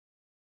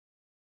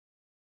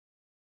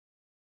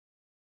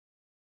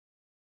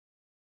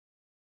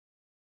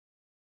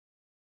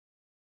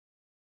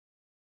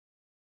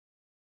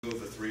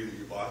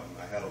bought, and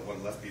I had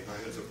one left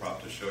behind as a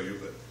prop to show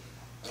you, but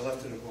I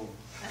left it at home.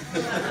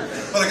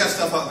 But I got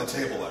stuff on the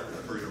table I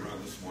hurried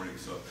around this morning,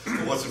 so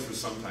if it wasn't for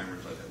some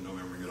timers, I'd have no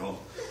memory at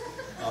all.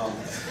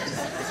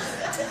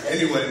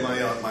 Anyway,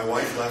 my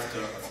wife left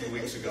a few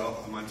weeks ago.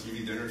 I'm on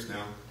TV dinners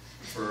now,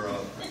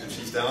 and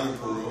she's down in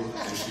Peru,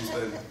 and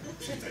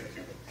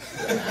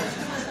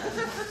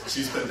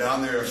she's been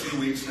down there a few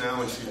weeks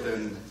now, and she's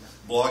been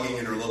blogging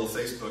in her little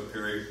Facebook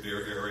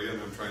area,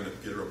 and I'm trying to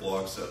get her a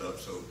blog set up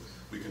so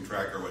we can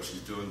track her what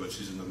she's doing, but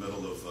she's in the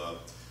middle of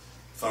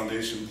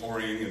foundation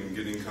pouring and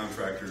getting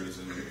contractors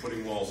and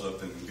putting walls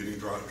up and getting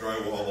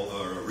drywall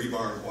or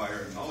rebar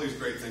wire and all these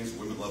great things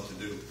women love to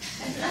do.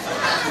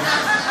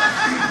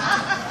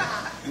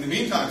 In the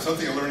meantime,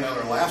 something I learned out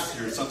of last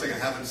year, something I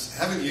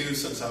haven't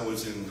used since I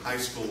was in high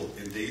school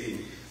in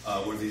dating,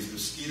 were these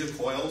mosquito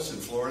coils in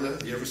Florida.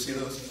 You ever see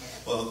those?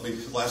 Well,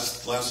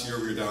 last year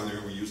we were down there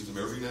and we used them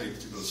every night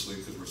to go to sleep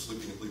because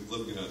we're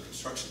living in a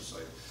construction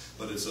site.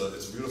 But it's a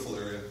beautiful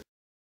area.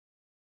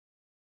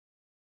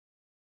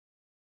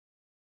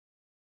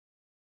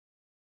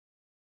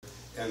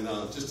 And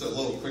just a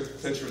little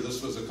quick picture.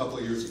 This was a couple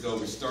of years ago.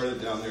 We started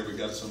down there. We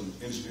got some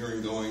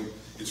engineering going.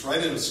 It's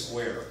right in a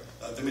square.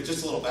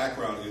 Just a little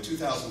background. In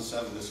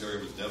 2007, this area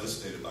was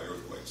devastated by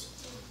earthquakes.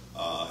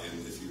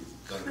 And if you've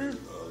done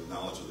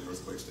knowledge of the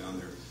earthquakes down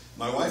there.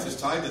 My wife is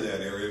tied to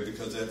that area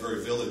because that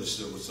very village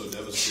that was so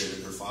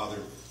devastated, her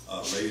father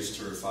raised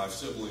her 5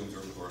 siblings,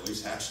 or at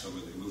least hatched them,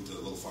 and they moved a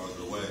little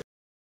farther away.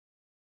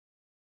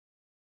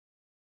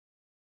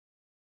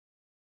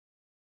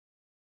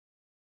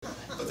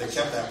 But they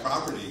kept that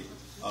property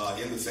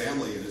in the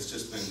family, and it's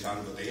just been kind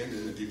of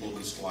abandoned, and people have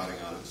been squatting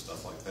on it and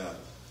stuff like that.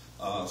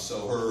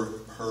 So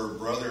her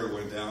brother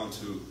went down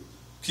to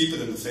keep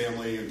it in the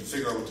family and to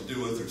figure out what to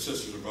do with it. Her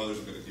sisters and brothers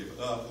were going to give it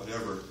up,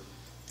 whatever.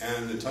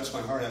 And it touched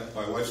my heart.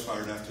 My wife's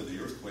fired after the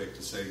earthquake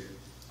to say,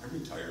 I'm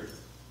retired.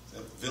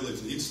 That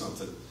village needs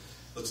something.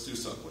 Let's do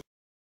something with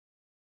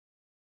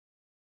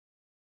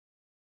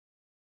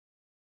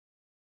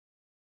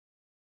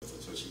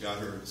it. So she got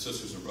her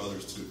sisters and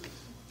brothers to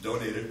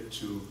donate it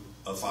to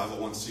a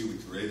 501c we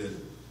created,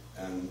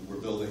 and we're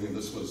building. And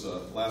this was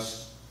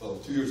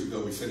 2 years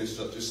ago. We finished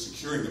up just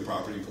securing the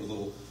property, put a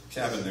little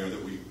cabin there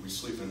that we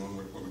sleep in when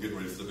we're getting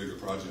ready for the bigger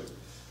project.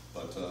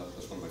 But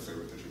that's one of my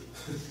favorite pictures.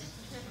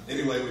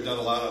 Anyway, we've done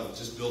a lot of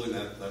just building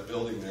that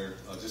building there,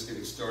 just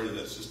getting started.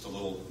 That's just a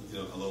little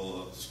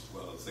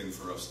thing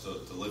for us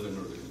to live in,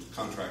 or the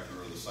contractor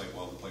or the site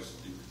while the place is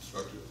being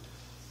constructed.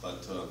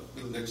 But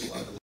the next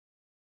slide.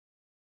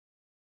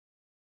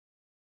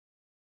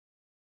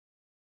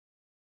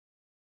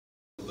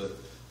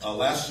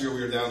 Last year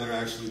we were down there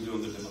actually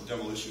doing the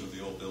demolition of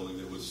the old building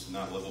that was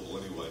not livable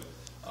anyway,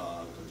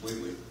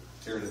 completely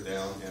tearing it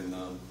down.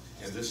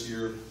 And this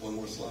year, one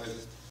more slide.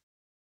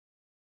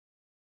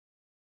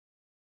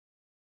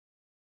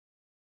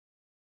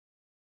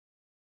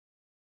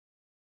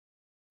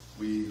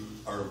 We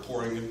are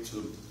pouring it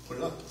to put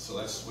it up, so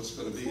that's what's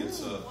going to be.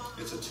 It's a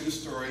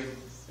 2-story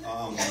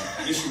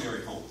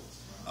missionary home.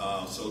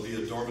 So it'll be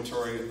a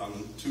dormitory,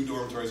 2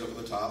 dormitories up at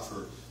the top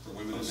for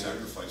women who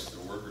sacrifice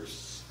their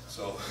workers.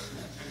 So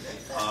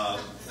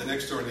the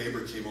next door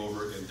neighbor came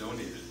over and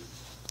donated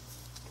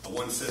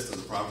 1/5 of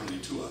the property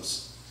to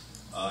us.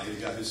 He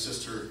got his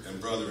sister and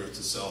brother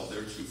to sell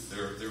their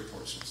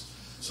portions.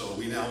 So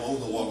we now own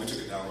the wall. We took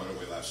it down right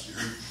away last year.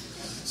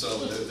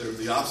 So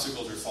the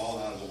obstacles are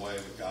falling out of the way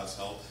with God's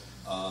help.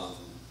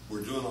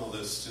 We're doing all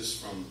this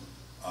just from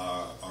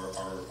our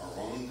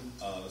own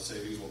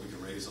savings, what we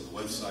can raise on the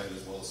website,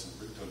 as well as some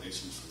big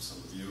donations from some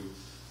of you.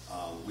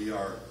 We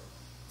are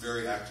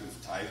very active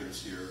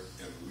tithers here,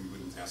 and we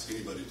wouldn't ask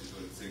anybody to do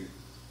anything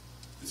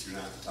if you're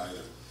not a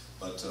tither.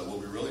 But what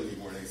we really need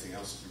more than anything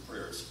else is your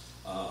prayers,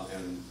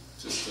 and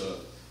just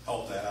to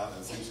help that out.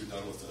 And things are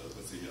done with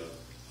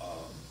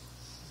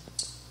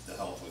the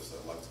help with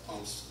like the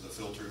pumps, the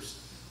filters.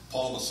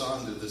 Paul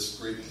Masson did this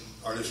great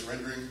artist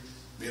rendering,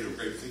 made a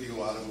great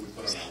video out of it. We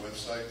put it on our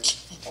website.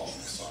 Paul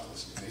Masson,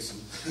 listen,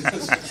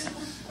 Mason.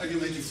 How do you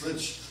make you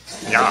French?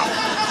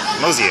 Yeah,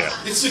 Mosier.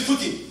 It's a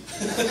cookie.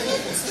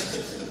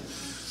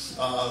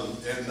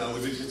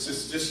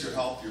 It's just your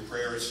help, your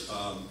prayers,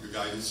 your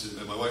guidance.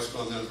 And my wife's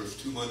gone down for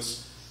 2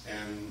 months,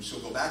 and she'll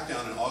go back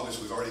down in August.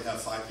 We've already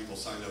have 5 people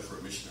signed up for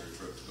a missionary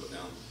trip to go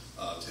down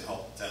to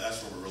help.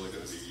 That's where we're really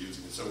going to be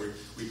using it. So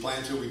we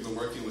plan to. We've been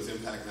working with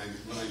Impact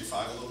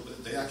 95 a little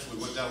bit. They actually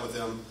went down with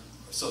them.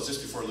 So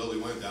just before Lily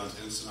went down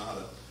to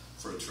Ensenada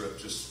for a trip,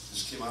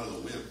 just came out of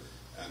the wind.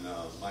 And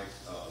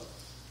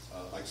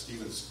Mike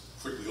Stevens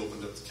quickly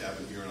opened up the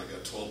cabin here, and I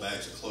got 12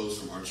 bags of clothes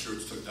from our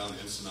church, took down to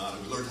Ensenada.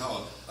 We learned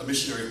how a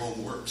missionary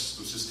home works. It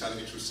was just kind of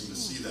interesting to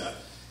see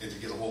that and to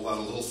get a whole lot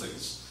of little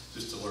things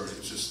just to learn. It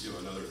was just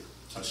another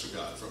touch of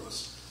God from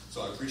us.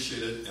 So I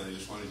appreciate it, and I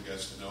just wanted you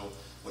guys to know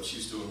what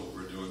she's doing, what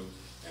we're doing,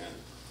 and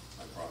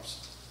my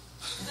props.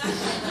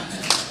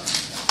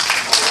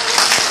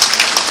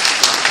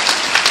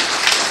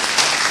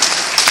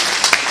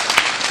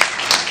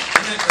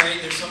 Isn't that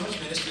great? There's so much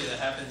ministry that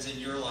happens in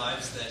your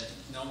lives that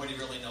nobody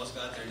really knows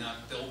about. They're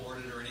not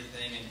billboarded or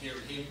anything. And here,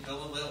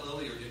 Bill and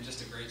Lily are doing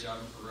just a great job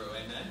in Peru.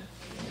 Amen?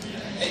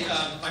 Hey,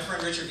 my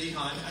friend Richard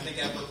Vihan, I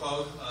think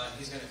apropos,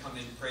 he's going to come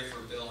in and pray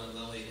for Bill and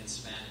Lily in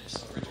Spanish.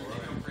 So Richard, can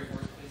you come pray for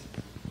us, please?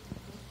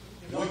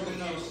 No one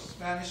knows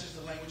Spanish is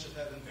the language of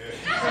heaven.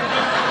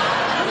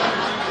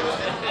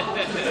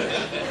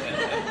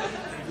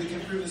 And we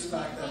can prove this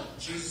fact that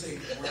Jesus ate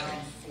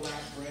brown,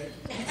 flat bread.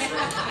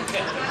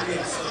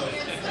 Yeah, so.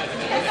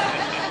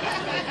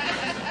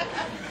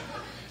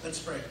 Let's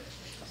pray.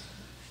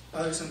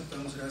 Padre Santo, te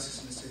damos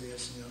gracias en este día,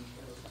 Señor,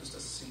 por lo que tú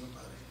estás haciendo,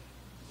 Padre.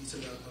 Dice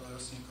la palabra,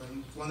 Señor,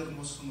 cuán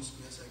hermosos son los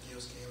pies de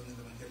aquellos que llevan el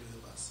Evangelio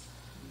de paz.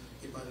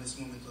 Y Padre, en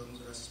este momento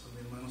damos gracias por mi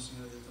hermano,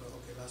 Señor, y el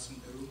trabajo que él hace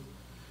en Perú.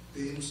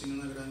 Pedimos,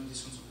 Señor, una gran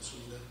bendición sobre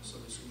su vida,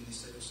 sobre su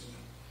ministerio,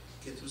 Señor.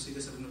 Que tú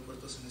sigas abriendo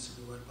puertas en ese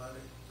lugar,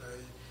 Padre. Trae,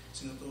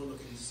 Señor, todo lo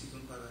que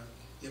necesitan para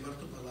llevar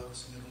tu palabra,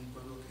 Señor, a un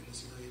pueblo que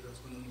necesita oír las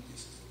buenas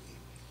noticias de ti.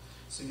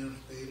 Señor,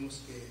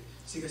 pedimos que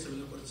sigas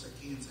abriendo puertas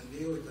aquí en San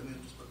Diego y también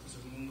en otras partes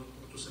del mundo,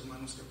 por tus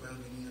hermanos que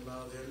puedan venir al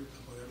lado de él,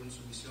 apoyarlo en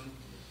su misión.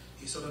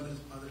 Y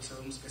solamente, Padre,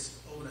 sabemos que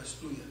esta obra es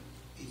tuya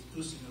y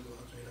tú, Señor, lo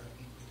vas a traer a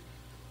cumplir.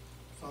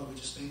 Father, we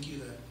just thank you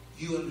that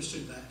you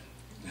understood that.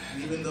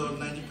 And even though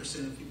 90%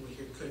 of people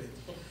here couldn't,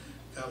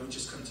 God, we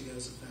just come together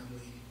as a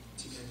family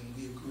together and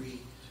we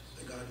agree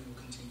that God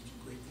will continue to do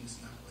great things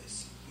in that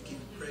place. We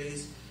give you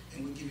praise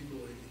and we give you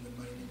glory in the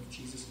mighty name of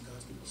Jesus, and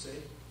God's people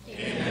say,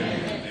 Amen.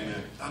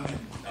 Amen. Amen.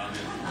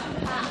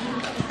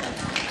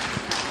 Amen.